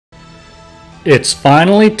It's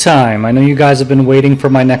finally time. I know you guys have been waiting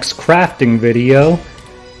for my next crafting video.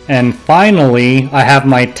 And finally, I have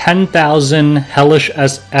my 10,000 hellish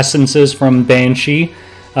essences from Banshee.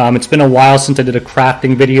 It's been a while since I did a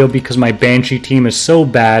crafting video because my Banshee team is so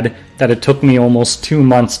bad that it took me almost 2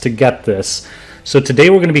 months to get this. So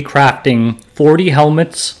today we're going to be crafting 40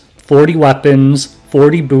 helmets, 40 weapons,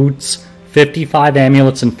 40 boots, 55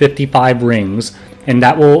 amulets, and 55 rings. And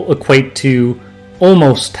that will equate to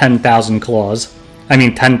almost 10,000 claws. I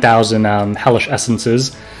mean 10,000 hellish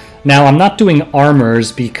essences. Now I'm not doing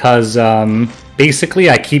armors because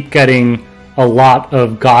basically I keep getting a lot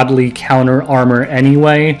of godly counter armor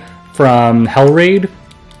anyway from Hellraid.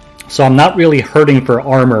 So I'm not really hurting for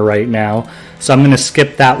armor right now. So I'm going to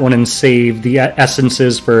skip that one and save the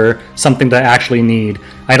essences for something that I actually need.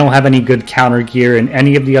 I don't have any good counter gear in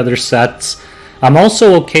any of the other sets. I'm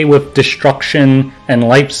also okay with destruction and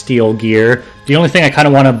lifesteal gear. The only thing I kind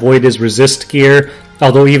of want to avoid is resist gear,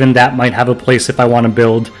 although even that might have a place if I want to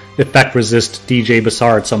build effect resist DJ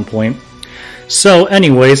Bazaar at some point. So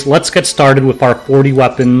anyways, let's get started with our 40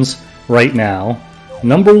 weapons right now.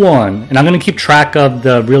 Number 1, and I'm going to keep track of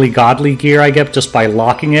the really godly gear I get just by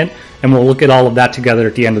locking it, and we'll look at all of that together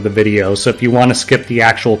at the end of the video. So if you want to skip the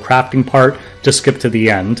actual crafting part, just skip to the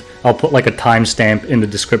end. I'll put like a timestamp in the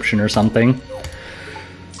description or something.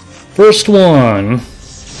 First one,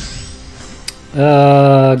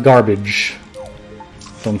 garbage.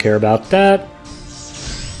 Don't care about that.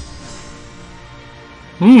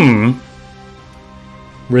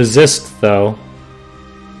 Resist though.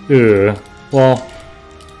 Ugh. Well,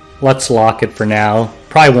 let's lock it for now.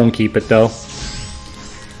 Probably won't keep it though.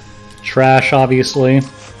 Trash, obviously.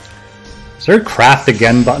 Is there a craft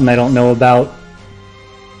again button I don't know about?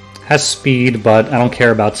 Has speed, but I don't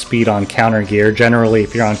care about speed on counter gear. Generally,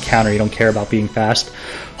 if you're on counter, you don't care about being fast.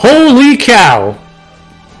 Holy cow!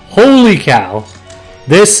 Holy cow!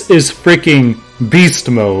 This is freaking beast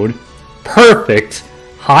mode. Perfect.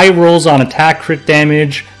 High rolls on attack crit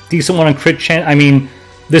damage. Decent one on crit chance. I mean,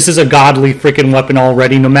 this is a godly freaking weapon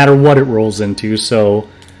already, no matter what it rolls into. So,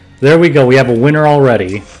 there we go. We have a winner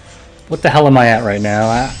already. What the hell am I at right now?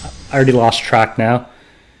 I already lost track now.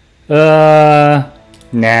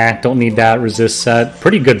 Nah, don't need that resist set.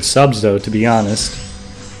 Pretty good subs though, to be honest.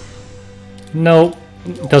 Nope,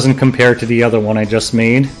 doesn't compare to the other one I just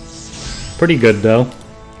made. Pretty good though.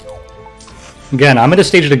 Again, I'm at a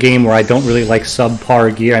stage of the game where I don't really like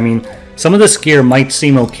subpar gear. I mean, some of this gear might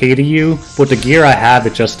seem okay to you, but the gear I have,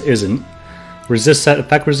 it just isn't. Resist set,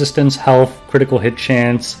 effect resistance, health, critical hit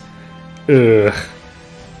chance. Ugh.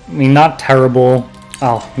 I mean, not terrible.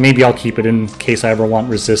 Oh, maybe I'll keep it in case I ever want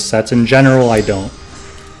resist sets. In general, I don't.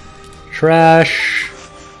 Trash.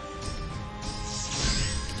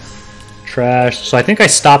 Trash. So I think I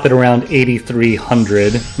stop at around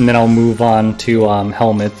 8,300, and then I'll move on to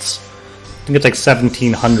helmets. I think it's like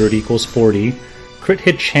 1,700 equals 40. Crit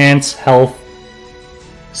hit chance, health,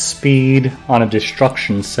 speed on a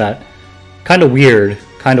destruction set. Kind of weird.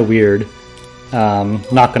 Kind of weird.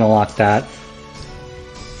 Not gonna lock that.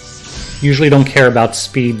 Usually don't care about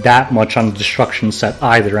speed that much on the destruction set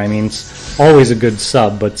either. I mean, it's always a good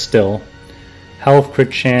sub, but still. Health,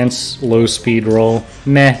 crit chance, low speed roll,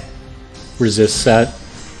 meh. Resist set.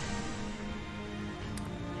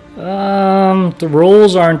 The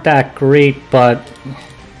rolls aren't that great, but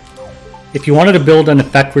if you wanted to build an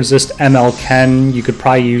effect resist ML Ken, you could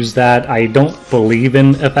probably use that. I don't believe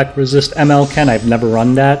in effect resist ML Ken. I've never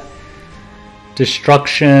run that.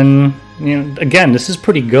 Destruction. You know, again, this is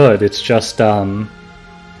pretty good. It's just the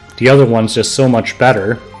other one's just so much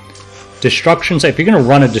better. Destruction set. If you're gonna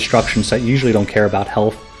run a destruction set, you usually don't care about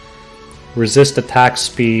health. Resist attack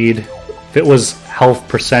speed. If it was health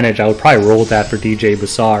percentage, I would probably roll that for DJ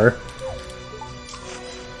Bazaar.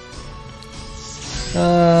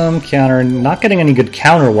 Counter. Not getting any good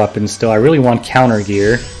counter weapons still. I really want counter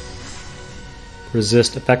gear.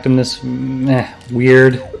 Resist effectiveness. Meh.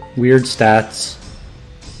 Weird. Weird stats.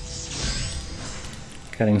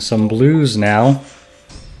 Getting some blues now.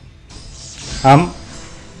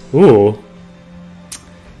 Ooh.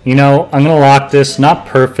 You know, I'm gonna lock this. Not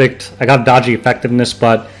perfect. I got dodgy effectiveness,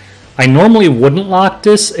 but I normally wouldn't lock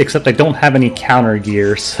this, except I don't have any counter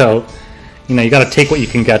gear, so, you know, you gotta take what you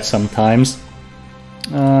can get sometimes.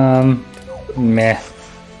 Meh.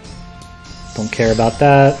 Don't care about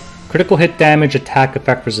that. Critical hit damage, attack,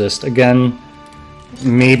 effect resist. Again,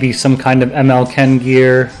 maybe some kind of ML Ken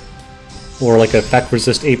gear. Or like effect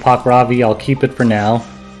resist APOC Ravi, I'll keep it for now.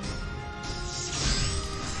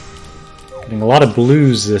 Getting a lot of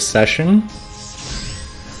blues this session.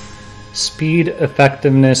 Speed,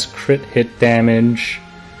 effectiveness, crit hit damage.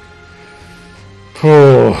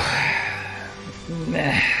 Oh.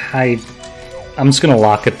 I'm just gonna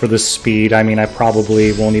lock it for the speed. I mean, I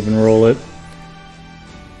probably won't even roll it.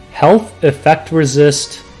 Health, effect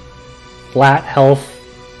resist, flat health.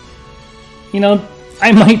 You know,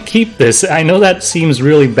 I might keep this. I know that seems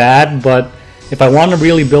really bad, but if I want to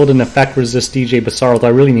really build an effect resist DJ Bazaar, I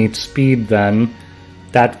really need speed then.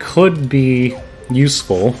 That could be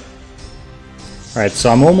useful. Alright, so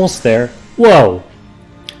I'm almost there. Whoa!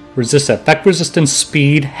 Resist effect resistance,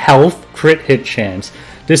 speed, health, crit hit chance.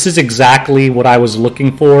 This is exactly what I was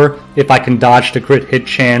looking for if I can dodge the crit hit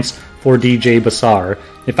chance for DJ Bazaar.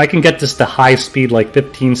 If I can get this to high speed, like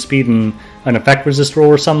 15 speed and an effect resist roll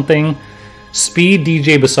or something, speed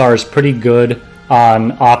DJ Bazaar is pretty good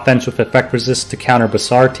on offense with effect resist to counter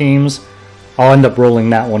Bazaar teams. I'll end up rolling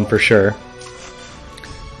that one for sure.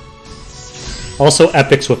 Also,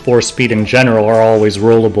 epics with 4 speed in general are always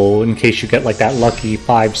rollable in case you get like that lucky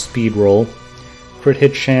 5 speed roll. Crit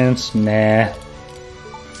hit chance, nah.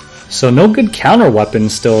 So no good counter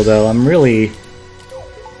weapons still though. I'm really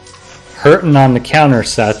hurting on the counter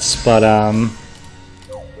sets, but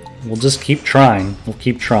we'll just keep trying. We'll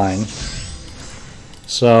keep trying.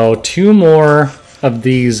 So 2 more of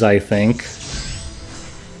these, I think.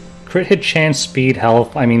 Crit hit chance, speed,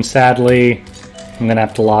 health. I mean, sadly, I'm gonna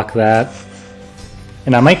have to lock that.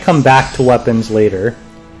 And I might come back to weapons later.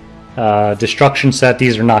 Destruction set,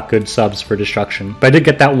 these are not good subs for destruction. But I did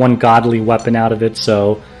get that one godly weapon out of it,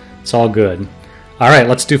 so it's all good. Alright,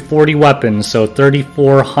 let's do 40 weapons. So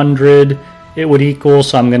 3,400 it would equal,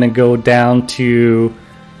 so I'm going to go down to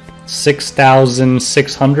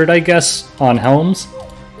 6,600, I guess, on helms.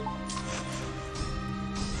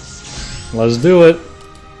 Let's do it.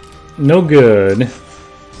 No good.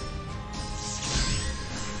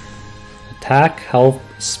 Attack, health,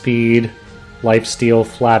 speed, lifesteal,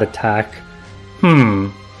 flat attack.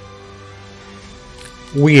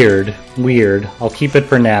 Weird. Weird. I'll keep it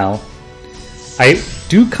for now. I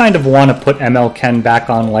do kind of want to put ML Ken back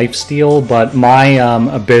on lifesteal, but my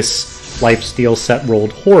Abyss lifesteal set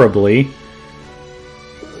rolled horribly.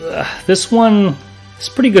 This one is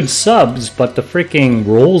pretty good subs, but the freaking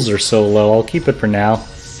rolls are so low. I'll keep it for now.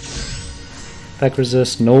 Effect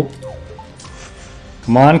resist, nope.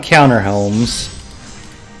 Come on, counter helms.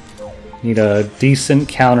 Need a decent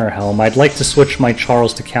counter helm. I'd like to switch my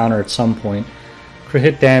Charles to counter at some point. Crit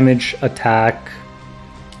hit damage, attack.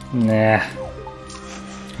 Nah.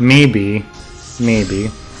 Maybe. Maybe.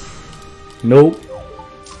 Nope.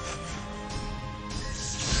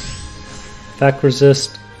 Effect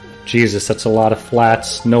resist. Jesus, that's a lot of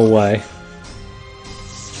flats. No way.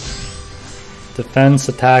 Defense,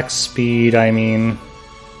 attack, speed, I mean...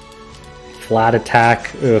 Flat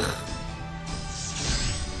attack, ugh.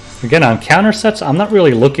 Again, on counter sets, I'm not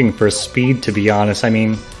really looking for speed, to be honest. I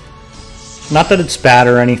mean, not that it's bad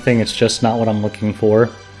or anything, it's just not what I'm looking for.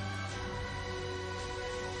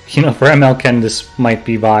 You know, for ML Ken, this might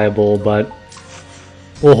be viable, but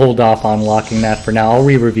we'll hold off on locking that for now. I'll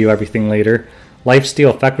re-review everything later.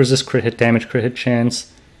 Lifesteal, effect resist, crit hit damage, crit hit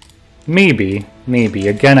chance. Maybe, maybe.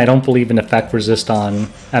 Again, I don't believe in effect resist on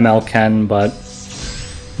ML Ken, but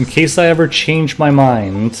in case I ever change my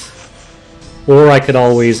mind, or I could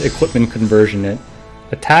always equipment conversion it.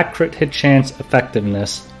 Attack, crit hit chance,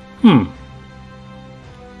 effectiveness.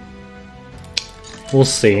 We'll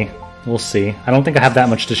see. We'll see. I don't think I have that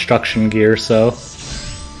much destruction gear, so...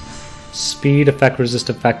 Speed, effect resist,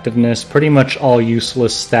 effectiveness. Pretty much all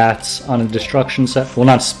useless stats on a destruction set. Well,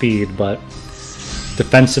 not speed, but...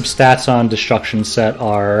 defensive stats on destruction set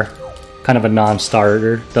are kind of a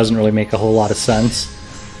non-starter. Doesn't really make a whole lot of sense.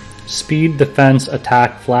 Speed, defense,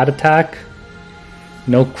 attack, flat attack.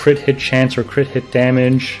 No crit hit chance or crit hit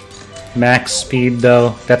damage. Max speed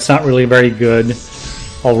though. That's not really very good.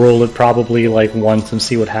 I'll roll it probably like once and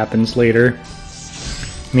see what happens later.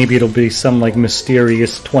 Maybe it'll be some like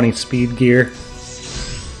mysterious 20 speed gear.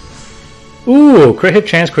 Ooh, crit hit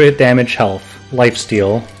chance, crit hit damage, health.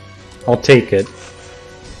 Lifesteal. I'll take it.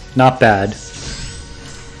 Not bad.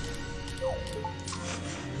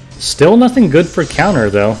 Still nothing good for counter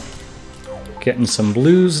though. Getting some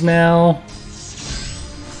blues now.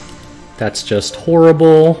 That's just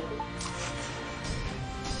horrible.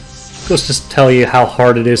 Let's just tell you how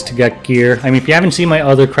hard it is to get gear. I mean, if you haven't seen my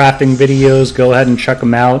other crafting videos, go ahead and check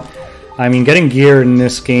them out. I mean, getting gear in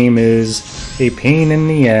this game is a pain in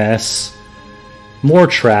the ass. More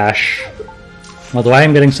trash. Although I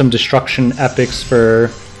am getting some destruction epics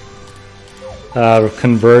for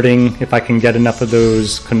converting, if I can get enough of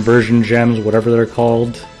those conversion gems, whatever they're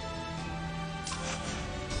called.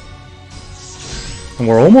 And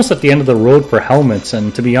we're almost at the end of the road for helmets,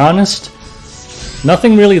 and to be honest,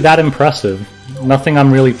 nothing really that impressive. Nothing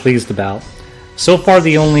I'm really pleased about. So far,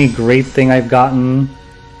 the only great thing I've gotten...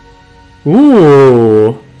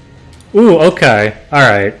 Ooh! Ooh, okay.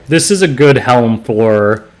 Alright. This is a good helm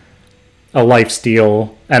for a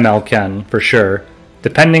lifesteal ML Ken, for sure.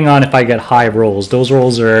 Depending on if I get high rolls. Those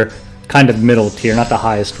rolls are kind of middle tier, not the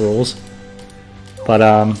highest rolls. But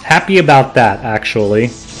happy about that, actually.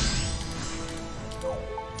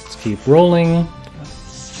 Let's keep rolling.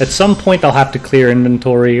 At some point I'll have to clear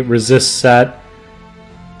inventory, resist set.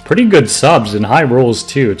 Pretty good subs and high rolls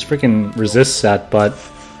too. It's freaking resist set, but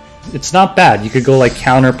it's not bad. You could go like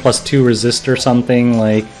counter +2 resist or something,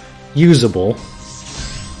 like usable.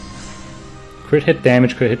 Crit hit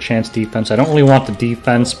damage, crit hit chance, defense. I don't really want the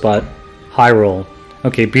defense, but high roll.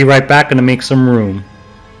 Okay, be right back, gonna make some room.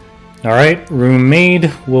 Alright, room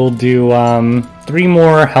made. We'll do 3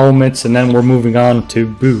 more helmets and then we're moving on to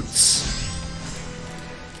boots.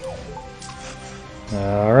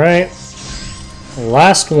 Alright.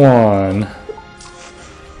 Last one.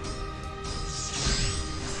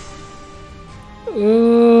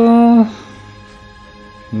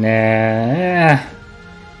 Nah.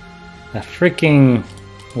 That freaking...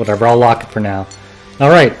 Whatever, I'll lock it for now.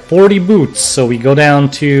 Alright, 40 boots, so we go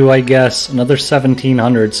down to, I guess, another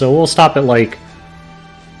 1,700, so we'll stop at like...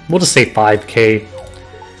 We'll just say 5k.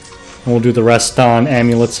 And we'll do the rest on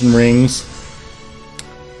amulets and rings.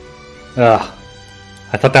 Ugh.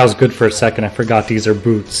 I thought that was good for a second, I forgot these are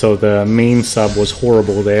boots, so the main sub was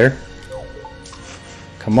horrible there.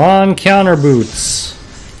 Come on, counter boots!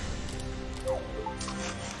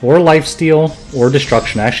 Or lifesteal, or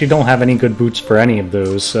destruction. I actually don't have any good boots for any of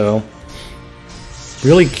those, so...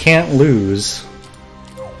 Really can't lose.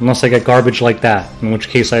 Unless I get garbage like that, in which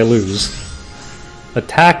case I lose.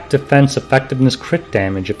 Attack, defense, effectiveness, crit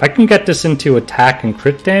damage. If I can get this into attack and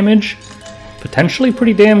crit damage, potentially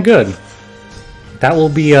pretty damn good. That will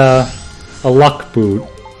be a luck boot.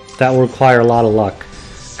 That will require a lot of luck.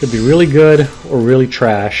 Could be really good or really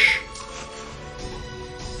trash.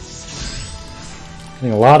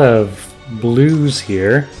 Getting a lot of blues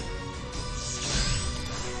here.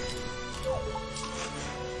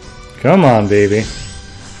 Come on, baby.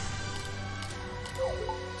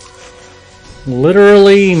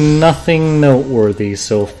 Literally nothing noteworthy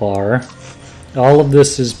so far. All of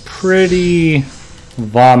this is pretty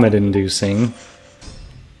vomit-inducing.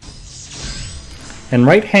 And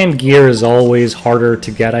right-hand gear is always harder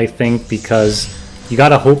to get, I think, because you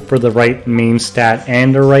gotta hope for the right main stat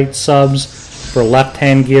and the right subs. For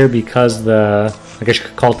left-hand gear, because the, I guess you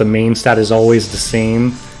could call it the main stat, is always the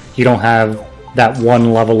same. You don't have that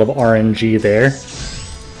one level of RNG there.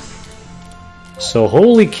 So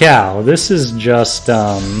holy cow, this is just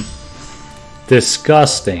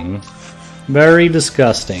disgusting. Very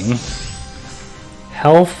disgusting.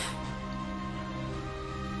 Health.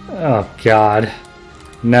 Oh god.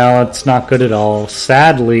 No, it's not good at all.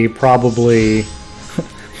 Sadly, probably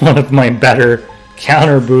one of my better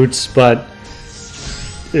counter boots, but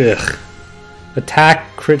ugh.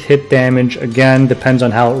 Attack, crit hit damage, again, depends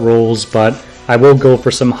on how it rolls, but I will go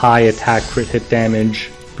for some high attack, crit hit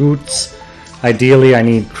damage boots. Ideally, I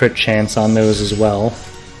need crit chance on those as well.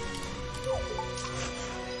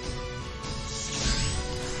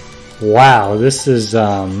 Wow, this is,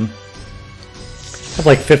 I have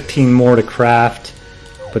like 15 more to craft,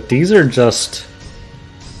 but these are just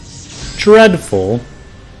dreadful.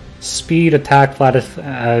 Speed, attack, flat,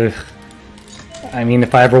 I mean,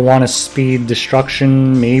 if I ever want a speed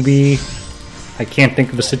destruction, maybe. I can't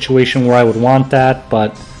think of a situation where I would want that,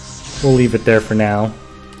 but we'll leave it there for now.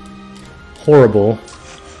 Horrible.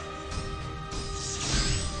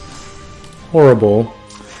 Horrible.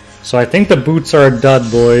 So I think the boots are a dud,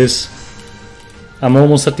 boys. I'm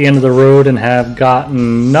almost at the end of the road and have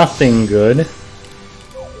gotten nothing good.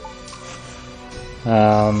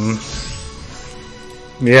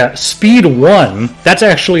 Yeah, speed 1. That's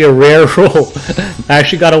actually a rare roll. I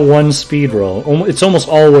actually got a 1 speed roll. It's almost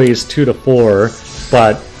always 2 to 4,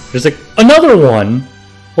 but there's like another one.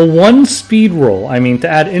 A 1 speed roll. I mean, to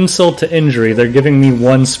add insult to injury, they're giving me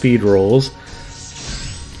 1 speed rolls.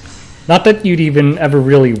 Not that you'd even ever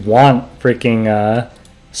really want freaking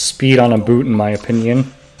speed on a boot, in my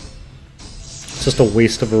opinion. It's just a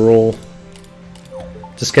waste of a roll.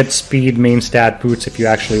 Just get speed main stat boots if you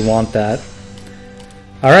actually want that.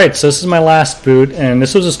 Alright, so this is my last boot, and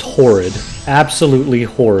this was just horrid. Absolutely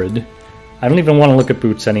horrid. I don't even want to look at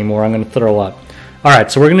boots anymore, I'm going to throw up.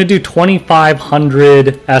 Alright, so we're going to do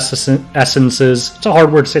 2,500 essences. It's a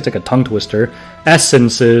hard word to say, it's like a tongue twister.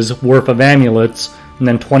 Essences worth of amulets, and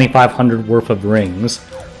then 2,500 worth of rings.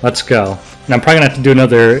 Let's go. And I'm probably going to have to do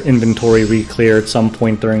another inventory re-clear at some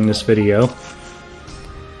point during this video.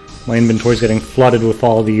 My inventory's getting flooded with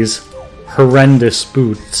all these horrendous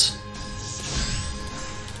boots.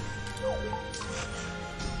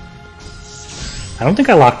 I don't think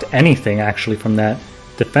I locked anything actually from that.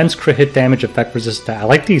 Defense, crit hit, damage, effect, resist. I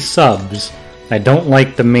like these subs. I don't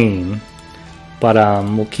like the main. But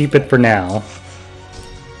we'll keep it for now.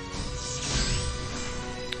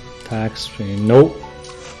 Attack speed. Nope.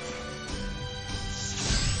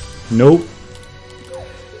 Nope.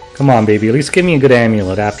 Come on, baby. At least give me a good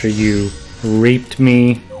amulet after you raped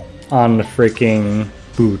me on the freaking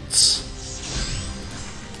boots.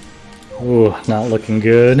 Ooh, not looking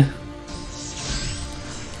good.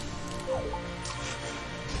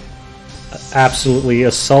 Absolutely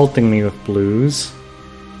assaulting me with blues.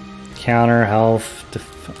 Counter, health,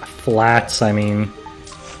 flats, I mean...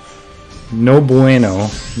 No bueno.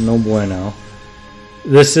 No bueno.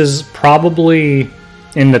 This is probably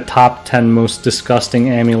in the top 10 most disgusting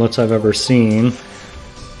amulets I've ever seen.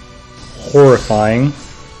 Horrifying.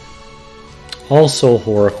 Also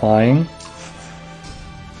horrifying.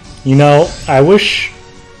 You know, I wish...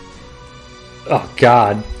 Oh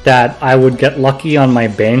god, that I would get lucky on my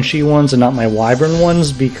Banshee ones and not my Wyvern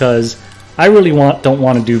ones, because I really don't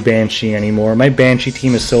want to do Banshee anymore. My Banshee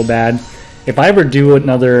team is so bad. If I ever do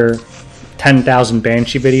another 10,000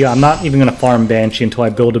 Banshee video, I'm not even going to farm Banshee until I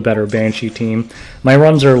build a better Banshee team. My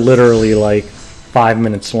runs are literally like 5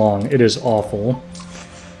 minutes long. It is awful.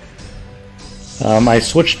 I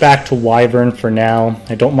switched back to Wyvern for now.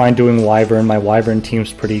 I don't mind doing Wyvern. My Wyvern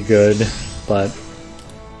team's pretty good, but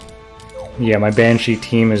yeah, my Banshee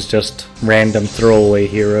team is just random throwaway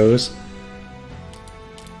heroes.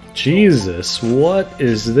 Jesus, what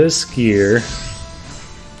is this gear?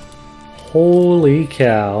 Holy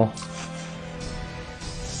cow.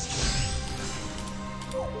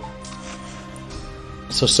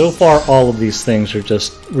 So far all of these things are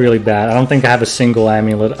just really bad. I don't think I have a single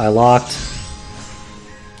amulet I locked.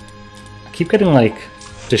 I keep getting like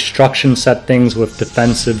destruction set things with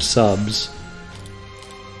defensive subs.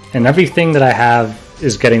 And everything that I have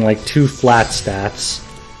is getting like 2 flat stats.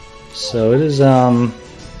 So it is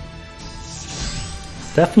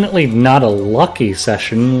definitely not a lucky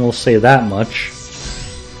session, we'll say that much.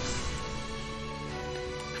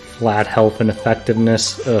 Flat health and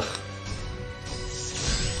effectiveness, ugh.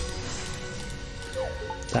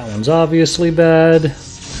 That one's obviously bad.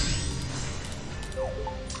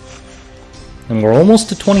 And we're almost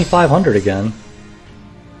to 2,500 again.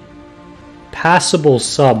 Passable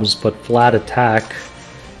subs, but flat attack.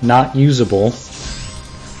 Not usable.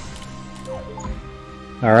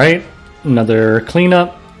 Alright, another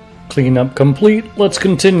cleanup. Cleanup complete. Let's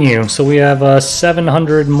continue. So we have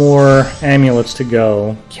 700 more amulets to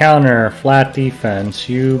go. Counter, flat defense,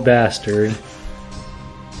 you bastard.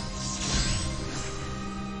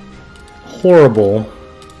 Horrible.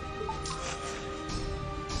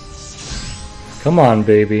 Come on,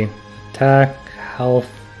 baby. Attack, health.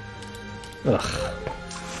 Ugh.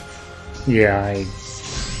 Yeah, I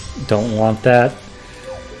don't want that.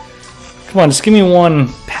 Come on, just give me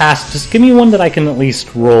one pass. Just give me one that I can at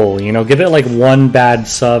least roll, you know? Give it like one bad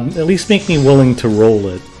sub. At least make me willing to roll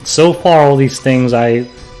it. So far, all these things, I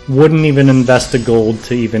wouldn't even invest a gold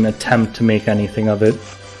to even attempt to make anything of it.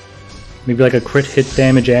 Maybe like a crit hit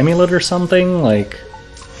damage amulet or something? Like...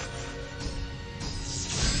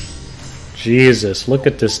 Jesus, look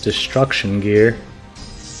at this destruction gear.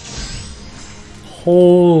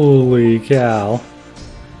 Holy cow.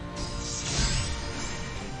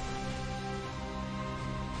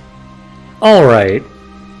 Alright.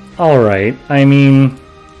 Alright. I mean,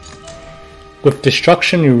 with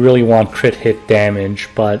destruction you really want crit hit damage,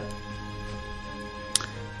 but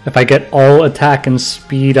if I get all attack and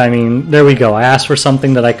speed, I mean, there we go. I asked for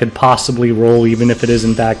something that I could possibly roll even if it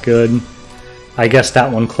isn't that good. I guess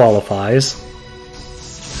that one qualifies.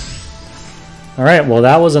 Alright, well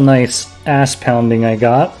that was a nice ass pounding I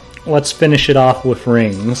got. Let's finish it off with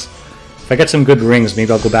rings. If I get some good rings,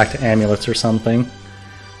 maybe I'll go back to amulets or something.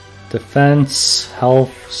 Defense,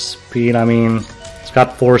 health, speed, I mean, it's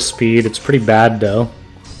got 4 speed. It's pretty bad though.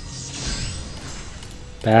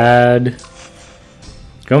 Bad.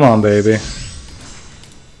 Come on, baby.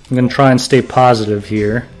 I'm gonna try and stay positive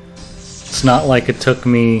here. It's not like it took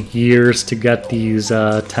me years to get these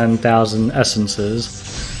 10,000 essences.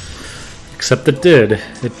 Except it did.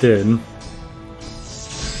 It did.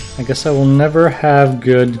 I guess I will never have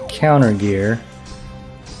good counter gear.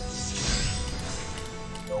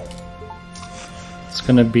 It's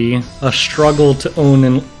gonna be a struggle to own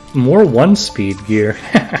in more 1-speed gear.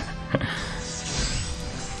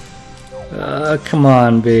 Come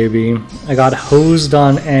on, baby. I got hosed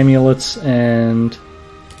on amulets and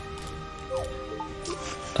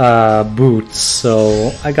boots,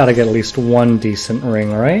 so I gotta get at least one decent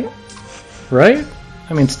ring, right? Right?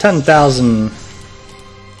 I mean, it's 10,000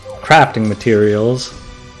 crafting materials.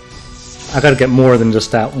 I gotta get more than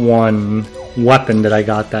just that one weapon that I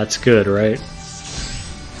got that's good, right?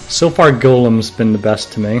 So far, Golem's been the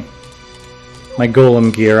best to me. My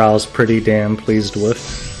Golem gear I was pretty damn pleased with.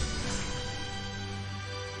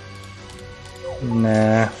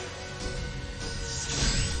 Nah.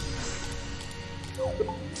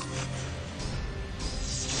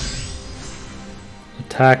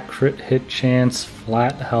 Attack, crit hit chance,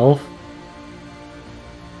 flat health.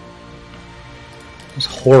 It's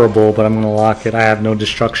horrible, but I'm gonna lock it. I have no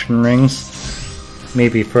destruction rings.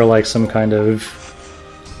 Maybe for like some kind of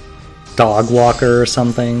dog walker or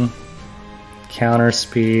something. Counter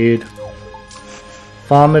speed.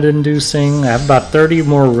 Vomit inducing. I have about 30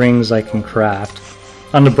 more rings I can craft.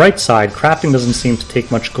 On the bright side, crafting doesn't seem to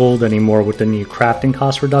take much gold anymore with the new crafting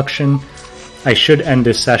cost reduction. I should end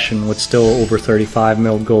this session with still over 35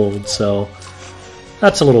 mil gold, so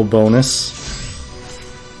that's a little bonus.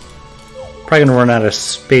 Probably gonna run out of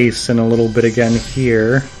space in a little bit again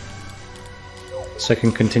here, so I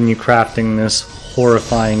can continue crafting this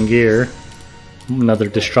horrifying gear. Another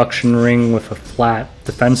destruction ring with a flat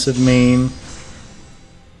defensive main.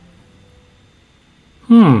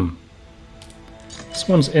 This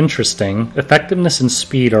one's interesting. Effectiveness and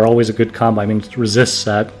speed are always a good combo. I mean, it's resist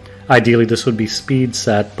set. Ideally this would be speed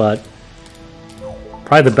set, but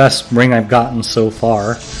probably the best ring I've gotten so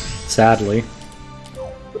far, sadly.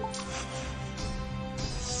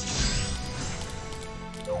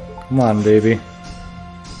 Come on, baby.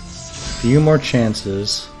 Few more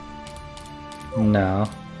chances. No.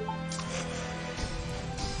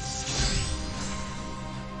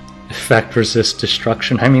 Effect resist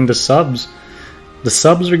destruction. I mean, the subs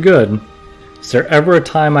are good. Is there ever a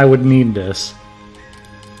time I would need this?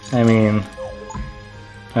 I mean,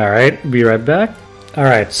 alright, be right back.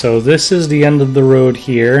 Alright, so this is the end of the road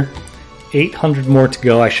here. 800 more to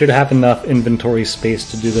go. I should have enough inventory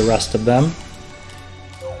space to do the rest of them.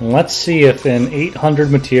 Let's see if in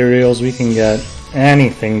 800 materials we can get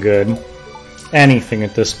anything good. Anything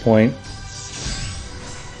at this point.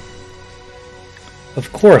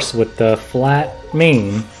 Of course, with the flat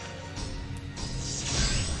mane.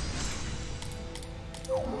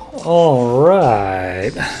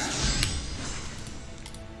 Alright.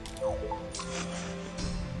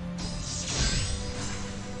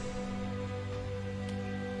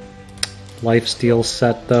 Lifesteal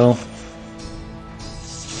set though.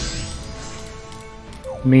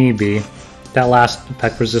 Maybe. That last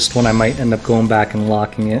effect resist one I might end up going back and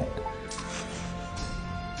locking it.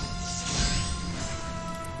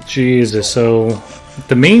 Jesus, so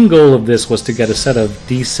the main goal of this was to get a set of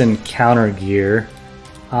decent counter gear.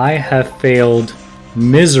 I have failed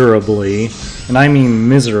miserably, and I mean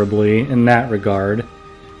miserably in that regard.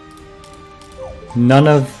 None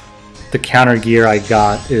of the counter gear I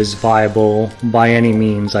got is viable by any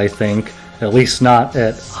means, I think. At least not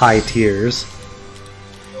at high tiers.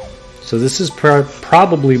 So this has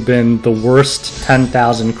probably been the worst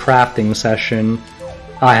 10,000 crafting session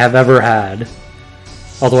I have ever had.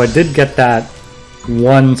 Although I did get that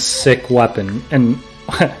one sick weapon, and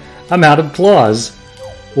I'm out of claws.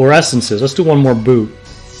 Or essences. Let's do one more boot.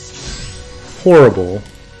 Horrible.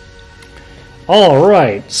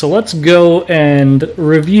 Alright, so let's go and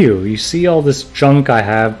review. You see all this junk I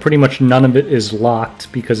have. Pretty much none of it is locked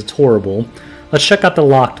because it's horrible. Let's check out the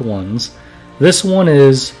locked ones. This one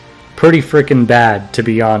is pretty freaking bad, to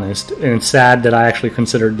be honest. And it's sad that I actually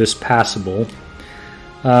considered this passable.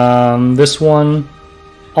 This one,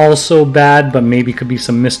 also bad, but maybe could be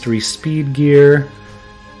some mystery speed gear.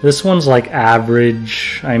 This one's like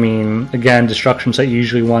average. I mean, again, destruction set you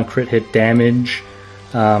usually want crit hit damage,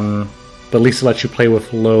 but at least it lets you play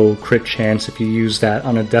with low crit chance if you use that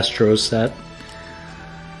on a Destro set.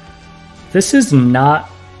 This is not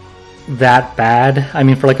that bad. I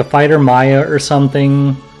mean, for like a fighter Maya or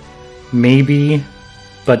something, maybe,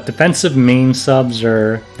 but defensive main subs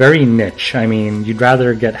are very niche. I mean, you'd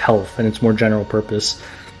rather get health and it's more general purpose.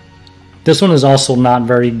 This one is also not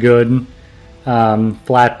very good.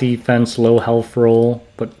 Flat defense, low health roll,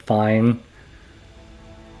 but fine.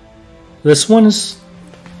 This one is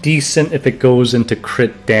decent if it goes into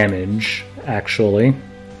crit damage, actually.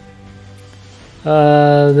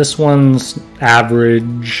 This one's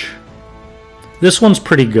average. This one's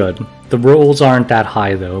pretty good. The rolls aren't that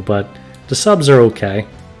high though, but the subs are okay.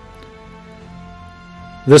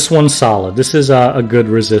 This one's solid. This is a good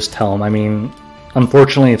resist helm. I mean,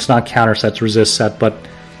 unfortunately it's not counter set's resist set, but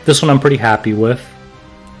this one I'm pretty happy with.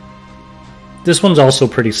 This one's also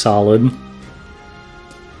pretty solid.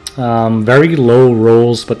 Very low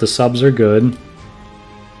rolls, but the subs are good.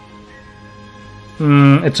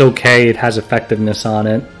 It's okay, it has effectiveness on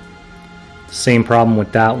it. Same problem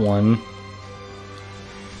with that one.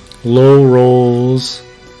 Low rolls.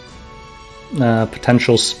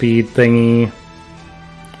 Potential speed thingy.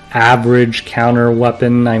 Average counter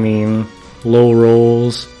weapon, I mean, low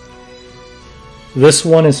rolls. This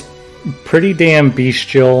one is pretty damn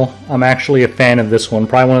bestial. I'm actually a fan of this one.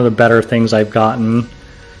 Probably one of the better things I've gotten.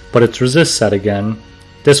 But it's resist set again.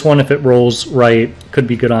 This one, if it rolls right, could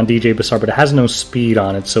be good on DJ Bazaar, but it has no speed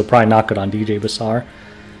on it, so probably not good on DJ Bazaar.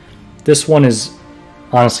 This one is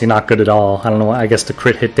honestly not good at all. I don't know, I guess the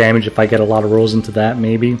crit hit damage, if I get a lot of rolls into that,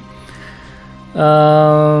 maybe.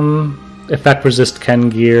 Effect resist Ken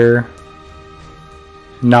gear.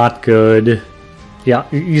 Not good. Yeah,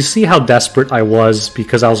 you see how desperate I was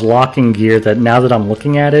because I was locking gear that now that I'm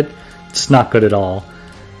looking at it, it's not good at all.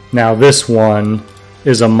 Now this one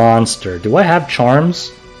is a monster. Do I have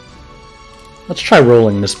charms? Let's try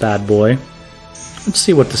rolling this bad boy. Let's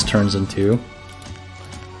see what this turns into.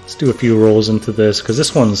 Let's do a few rolls into this, because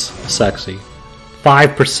this one's sexy.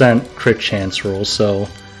 5% crit chance roll, so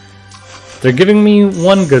they're giving me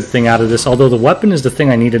one good thing out of this, although the weapon is the thing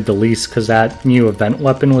I needed the least, because that new event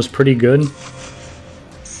weapon was pretty good.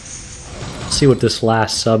 Let's see what this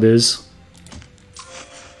last sub is.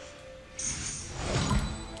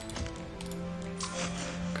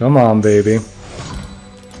 Come on, baby.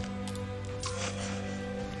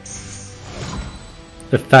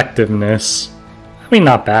 Effectiveness. I mean,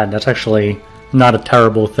 not bad. That's actually not a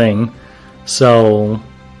terrible thing. So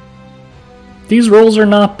these rolls are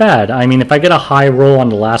not bad. I mean, if I get a high roll on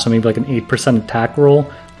the last one, maybe like an 8% attack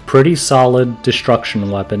roll, pretty solid destruction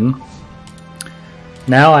weapon.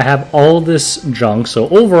 Now I have all this junk, so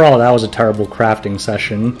overall that was a terrible crafting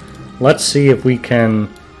session. Let's see if we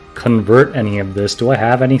can convert any of this. Do I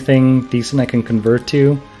have anything decent I can convert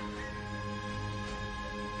to?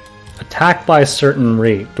 Attack by a certain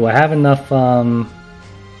rate. Do I have enough? I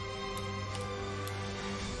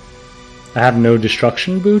have no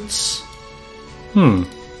destruction boots? Do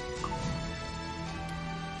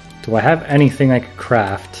I have anything I could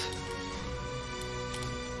craft?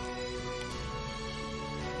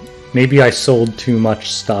 Maybe I sold too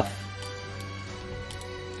much stuff.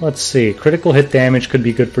 Let's see. Critical hit damage could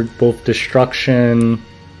be good for both destruction,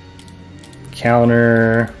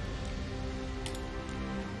 counter.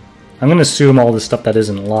 I'm going to assume all the stuff that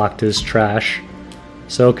isn't locked is trash.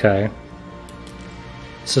 So, okay.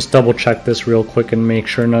 Let's just double check this real quick and make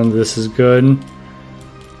sure none of this is good.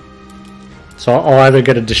 So I'll either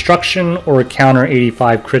get a destruction or a counter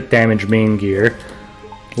 85 crit damage main gear.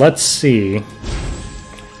 Let's see.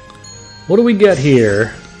 What do we get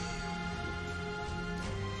here?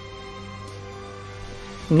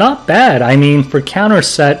 Not bad. I mean, for counter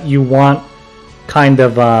set, you want kind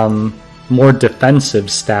of more defensive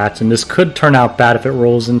stats, and this could turn out bad if it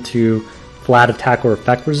rolls into flat attack or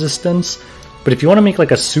effect resistance. But if you want to make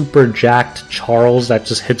like a super jacked Charles that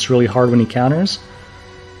just hits really hard when he counters,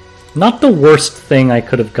 not the worst thing I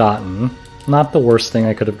could have gotten. Not the worst thing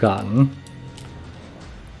I could have gotten.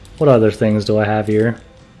 What other things do I have here?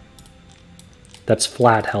 That's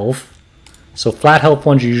flat health. So flat health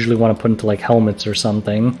ones you usually want to put into like helmets or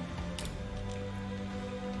something.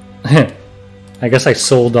 I guess I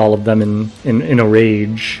sold all of them in a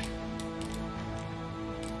rage.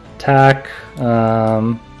 Attack.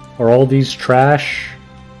 Are all these trash?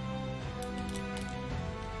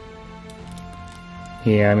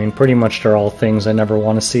 Yeah, I mean pretty much they're all things I never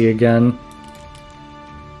want to see again.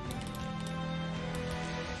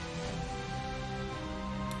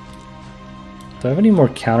 Do I have any more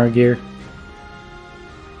counter gear?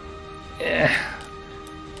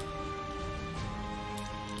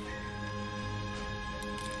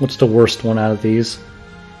 What's the worst one out of these?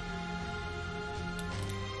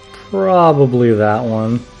 Probably that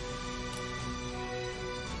one.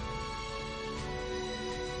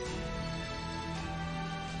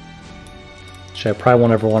 Actually, I probably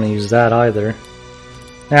won't ever want to use that either.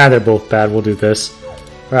 Ah, they're both bad. We'll do this.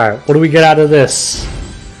 Alright, what do we get out of this?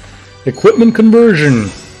 Equipment conversion.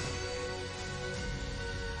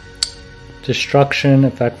 Destruction,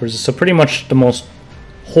 effect versus. So pretty much the most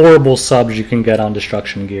horrible subs you can get on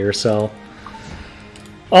destruction gear. So,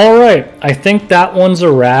 alright, I think that one's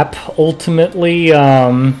a wrap. Ultimately,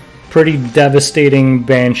 pretty devastating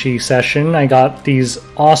Banshee session. I got these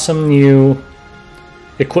awesome new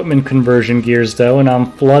equipment conversion gears though, and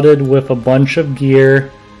I'm flooded with a bunch of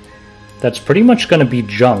gear that's pretty much going to be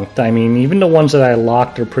junked. I mean, even the ones that I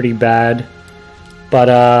locked are pretty bad.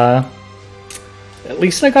 But, at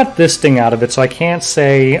least I got this thing out of it, so I can't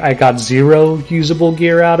say I got 0 usable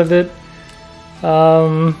gear out of it.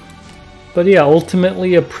 But yeah,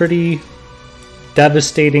 ultimately a pretty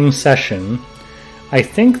devastating session. I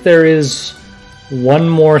think there is one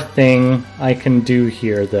more thing I can do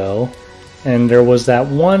here, though. And there was that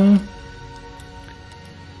one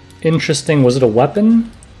interesting... Was it a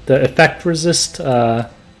weapon? The effect resistance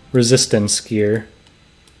gear.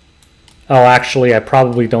 Oh, actually, I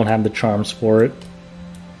probably don't have the charms for it.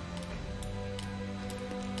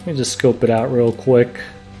 Let me just scope it out real quick.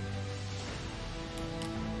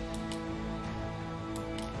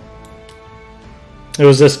 It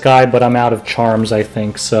was this guy, but I'm out of charms, I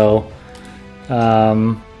think, so...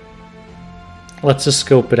 let's just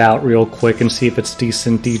scope it out real quick and see if it's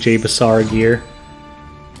decent DJ Basara gear.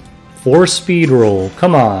 4 speed roll,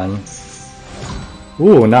 come on.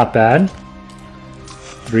 Ooh, not bad.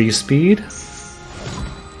 3 speed. This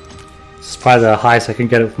is probably the highest I can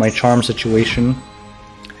get it with my charm situation.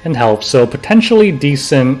 And health, so potentially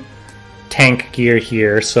decent tank gear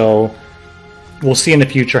here, so we'll see in the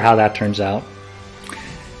future how that turns out.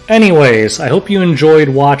 Anyways, I hope you enjoyed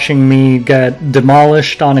watching me get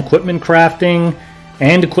demolished on equipment crafting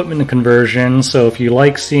and equipment conversion, so if you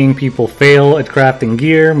like seeing people fail at crafting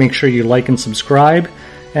gear, make sure you like and subscribe,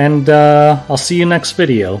 and I'll see you next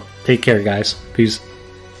video. Take care, guys. Peace.